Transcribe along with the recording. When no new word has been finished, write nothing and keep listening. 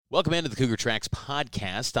Welcome into the Cougar Tracks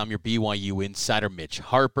podcast. I'm your BYU insider, Mitch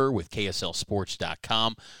Harper with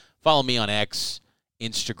KSLSports.com. Follow me on X,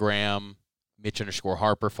 Instagram,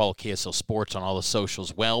 Mitch_Harper. Follow KSL Sports on all the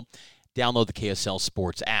socials as well. Download the KSL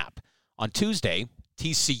Sports app. On Tuesday,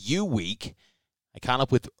 TCU week, I caught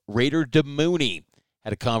up with Raider Damuni.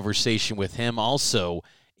 Had a conversation with him. Also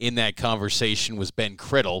in that conversation was Ben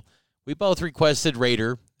Criddle. We both requested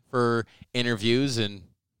Raider for interviews, and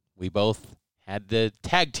we both had to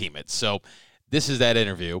tag team it. So this is that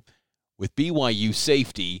interview with BYU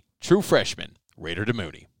safety, true freshman, Raider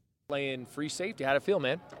Damuni. Playing free safety, how'd it feel,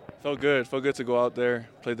 man? Felt good to go out there,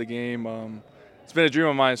 play the game. It's been a dream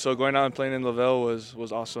of mine, so going out and playing in Lavelle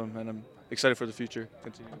was awesome, and I'm excited for the future.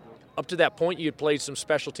 Continue. Up to that point, you had played some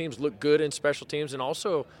special teams, looked good in special teams, and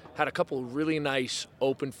also had a couple of really nice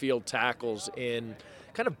open field tackles in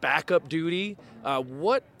kind of backup duty.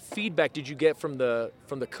 What feedback did you get from the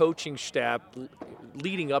coaching staff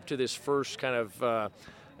leading up to this first kind of,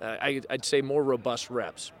 I'd say, more robust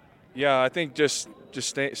reps? Yeah, I think just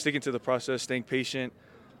sticking to the process, staying patient,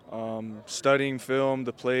 studying film,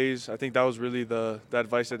 the plays. I think that was really the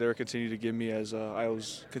advice that they were continuing to give me as I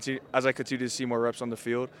continued to see more reps on the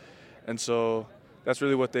field. And so that's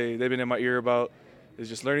really what they've been in my ear about, is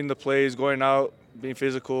just learning the plays, going out, being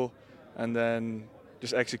physical, and then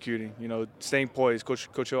just executing, staying poised.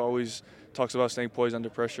 Coach Hill always talks about staying poised under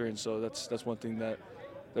pressure, and so that's one thing that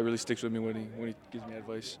really sticks with me when he gives me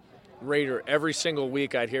advice. Raider, every single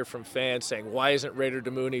week I'd hear from fans saying, why isn't Raider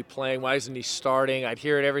Damuni playing? Why isn't he starting? I'd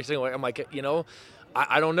hear it every single week. I'm like,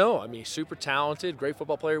 I don't know. I mean, super talented, great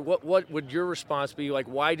football player. What would your response be? Like,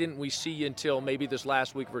 why didn't we see you until maybe this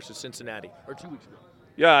last week versus Cincinnati or 2 weeks ago?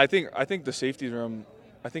 Yeah, I think the safety room,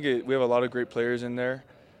 we have a lot of great players in there.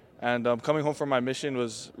 And coming home from my mission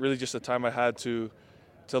was really just a time I had to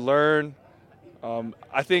learn.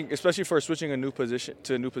 I think, especially for switching a new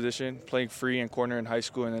position, playing free and corner in high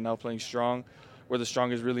school and then now playing strong, where the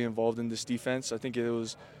strong is really involved in this defense. I think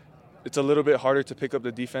it's a little bit harder to pick up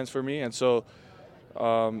the defense for me. And so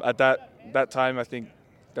at that time, I think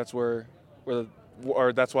that's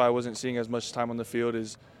that's why I wasn't seeing as much time on the field,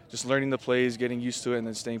 is just learning the plays, getting used to it, and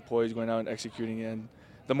then staying poised, going out and executing it. And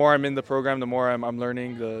the more I'm in the program, the more I'm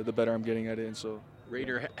learning, the better I'm getting at it. And so,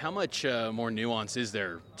 Raider, how much more nuance is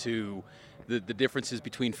there to the differences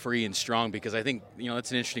between free and strong? Because I think,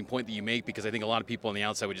 that's an interesting point that you make, because I think a lot of people on the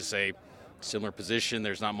outside would just say similar position,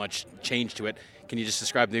 there's not much change to it. Can you just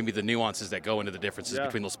describe maybe the nuances that go into the differences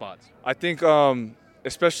between those spots? I think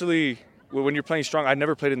especially when you're playing strong, I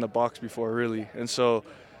never played in the box before, really. And so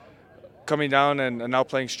coming down and now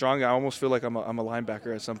playing strong, I almost feel like I'm a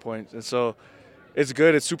linebacker at some point. And so it's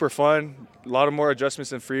good. It's super fun. A lot of more adjustments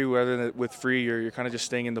than free. Whether with free, you're kind of just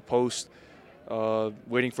staying in the post,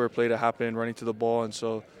 waiting for a play to happen, running to the ball. And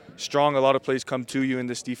so strong, a lot of plays come to you in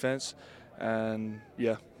this defense. And,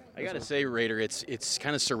 yeah. I got to say, Raider, it's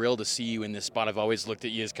kind of surreal to see you in this spot. I've always looked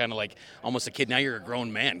at you as kind of like almost a kid. Now you're a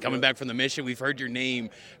grown man coming back from the mission. We've heard your name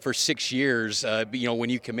for 6 years, when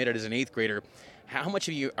you committed as an 8th grader. How much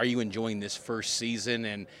are you enjoying this first season,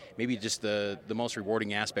 and maybe just the most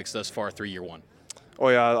rewarding aspects thus far through year one? Oh,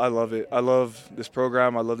 yeah, I love it. I love this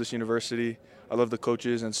program. I love this university. I love the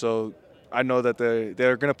coaches. And so I know that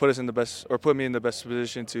they're going to put me in the best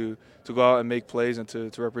position to go out and make plays and to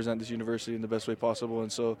represent this university in the best way possible.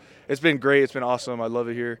 And so it's been great. It's been awesome. I love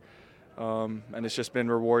it here. And it's just been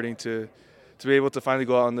rewarding to be able to finally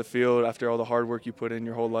go out on the field after all the hard work you put in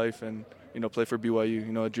your whole life and, play for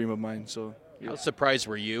BYU, a dream of mine. So. How surprised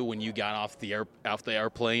were you when you got off the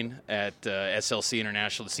airplane at SLC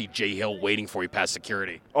International to see Jay Hill waiting for you past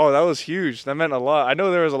security? Oh, that was huge. That meant a lot. I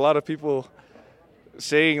know there was a lot of people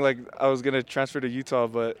saying like I was going to transfer to Utah,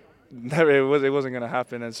 but it wasn't going to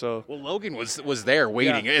happen. And so, well, Logan was there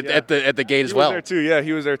waiting at the gate as well. He was there too. Yeah,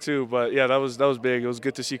 he was there too. But yeah, that was big. It was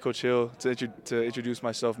good to see Coach Hill, to introduce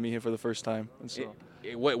myself, meet him for the first time. And so.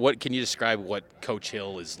 What can you describe what Coach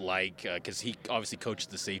Hill is like? Because he obviously coached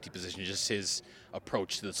the safety position. Just his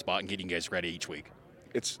approach to the spot and getting you guys ready each week.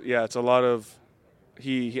 It's a lot of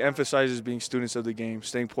he emphasizes being students of the game.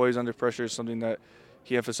 Staying poised under pressure is something that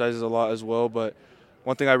he emphasizes a lot as well. But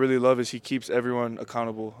one thing I really love is he keeps everyone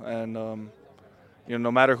accountable. And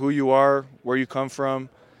no matter who you are, where you come from,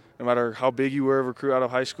 no matter how big you were a recruit out of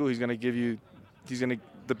high school, the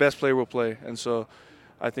best player will play. And so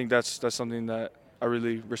I think that's something that I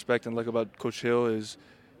really respect and like about Coach Hill, is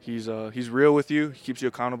he's real with you, he keeps you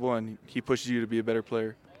accountable, and he pushes you to be a better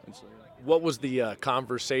player. And so, What was the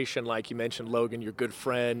conversation like? You mentioned Logan, your good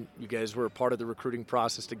friend. You guys were a part of the recruiting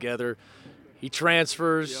process together. He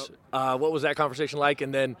transfers. Yep. What was that conversation like?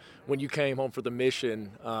 And then when you came home for the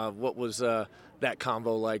mission, what was that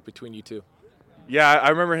convo like between you two? Yeah, I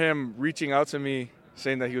remember him reaching out to me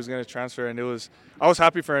saying that he was going to transfer, and I was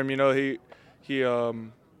happy for him. You know, he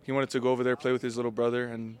wanted to go over there, play with his little brother,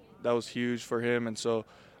 and that was huge for him. And so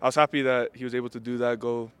I was happy that he was able to do that,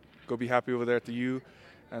 go be happy over there at the U.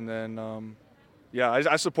 And then,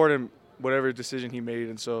 I support him whatever decision he made.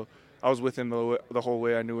 And so I was with him the whole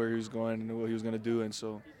way. I knew where he was going and what he was going to do. And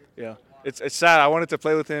so, yeah, it's sad. I wanted to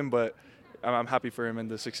play with him, but I'm happy for him and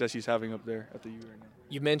the success he's having up there at the U right now.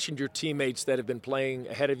 You mentioned your teammates that have been playing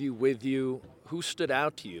ahead of you, with you. Who stood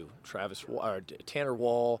out to you? Tanner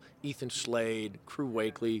Wall, Ethan Slade, Crew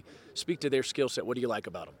Wakely. Speak to their skill set. What do you like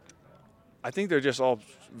about them? I think they're just all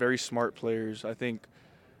very smart players. I think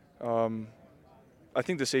the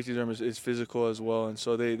safety room is physical as well, and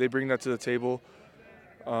so they bring that to the table.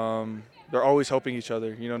 They're always helping each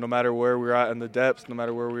other. You know, no matter where we're at in the depth, no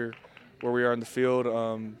matter where we are in the field,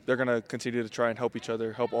 they're going to continue to try and help each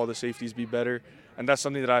other, help all the safeties be better. And that's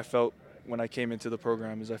something that I felt when I came into the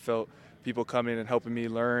program, is I felt people coming and helping me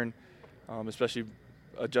learn, especially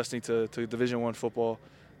adjusting to Division I football.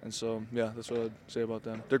 And so, yeah, that's what I'd say about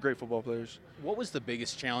them. They're great football players. What was the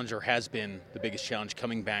biggest challenge, or has been the biggest challenge,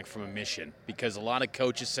 coming back from a mission? Because a lot of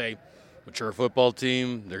coaches say, mature football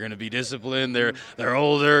team, they're going to be disciplined, they're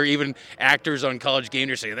older. Even actors on College Game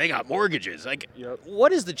Day say they got mortgages. Like, yep.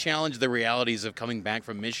 What is the challenge, the realities of coming back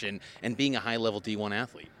from mission and being a high-level D1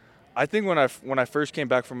 athlete? I think when I first came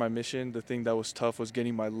back from my mission, the thing that was tough was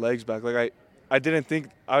getting my legs back. Like I didn't think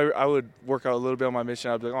I would work out a little bit on my mission.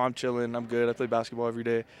 I'd be like, oh, I'm chilling, I'm good, I play basketball every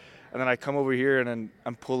day. And then I come over here and then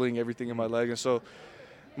I'm pulling everything in my leg. And so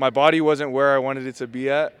my body wasn't where I wanted it to be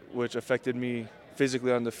at, which affected me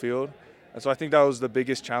physically on the field. And so I think that was the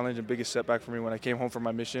biggest challenge and biggest setback for me when I came home from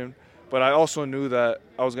my mission. But I also knew that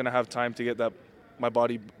I was going to have time to get my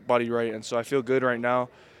body right. And so I feel good right now.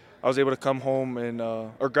 I was able to come home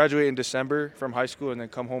or graduate in December from high school, and then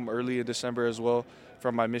come home early in December as well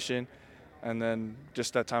from my mission. And then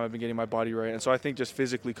just that time I've been getting my body right. And so I think just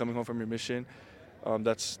physically coming home from your mission,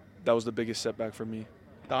 that was the biggest setback for me.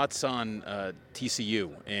 Thoughts on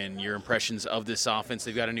TCU and your impressions of this offense?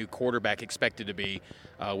 They've got a new quarterback expected to be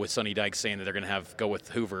with Sonny Dykes saying that they're going to go with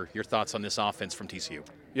Hoover. Your thoughts on this offense from TCU?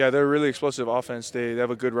 Yeah, they're a really explosive offense. They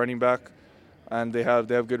have a good running back, and they have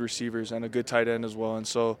good receivers and a good tight end as well. And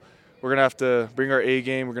so we're going to have to bring our A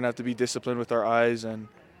game. We're going to have to be disciplined with our eyes, and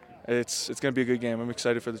it's going to be a good game. I'm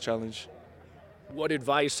excited for the challenge. What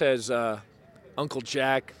advice has Uncle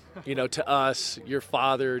Jack, to us, your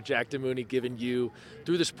father, Jack Damuni, given you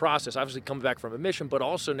through this process? Obviously coming back from a mission, but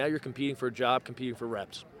also now you're competing for a job, competing for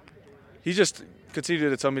reps. He just continued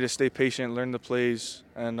to tell me to stay patient, learn the plays,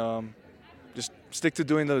 and just stick to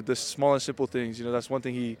doing the small and simple things. That's one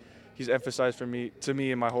thing he's emphasized to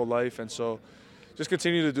me in my whole life. And so just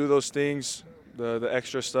continue to do those things, the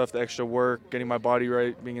extra stuff, the extra work, getting my body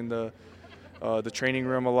right, being in the training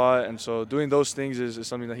room a lot. And so doing those things is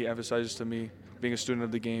something that he emphasizes to me, being a student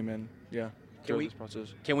of the game. And yeah, can we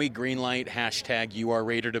greenlight hashtag you are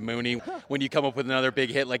Raider Damuni when you come up with another big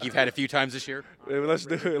hit like you've had a few times this year? Let's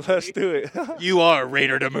do it. You are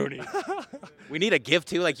Raider Damuni. We need a GIF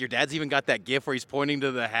too, like your dad's even got that GIF where he's pointing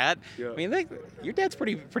to the hat. Yeah. I mean, your dad's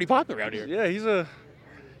pretty popular out here. Yeah, he's an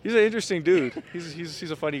interesting dude.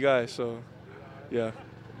 He's a funny guy. So yeah.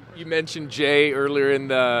 You mentioned Jay earlier in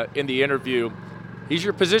the interview. He's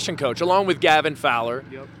your position coach, along with Gavin Fowler.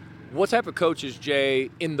 Yep. What type of coach is Jay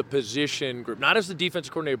in the position group? Not as the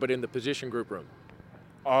defensive coordinator, but in the position group room.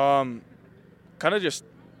 Kind of just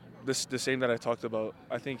the same that I talked about.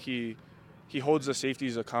 I think he holds the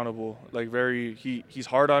safeties accountable. Like he's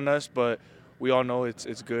hard on us, but we all know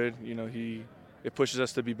it's good. It pushes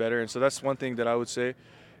us to be better, and so that's one thing that I would say.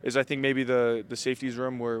 Is I think maybe the safeties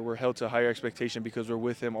room we're held to higher expectation because we're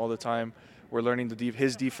with him all the time. We're learning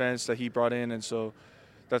his defense that he brought in, and so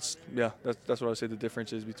that's what I would say the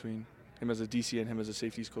difference is between him as a DC and him as a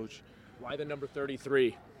safeties coach. Why the number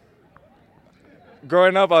 33?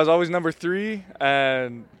 Growing up, I was always number 3,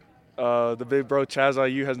 and the big bro Chaz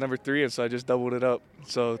IU has number 3, and so I just doubled it up.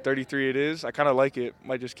 So 33 it is. I kind of like it.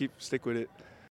 Might just stick with it.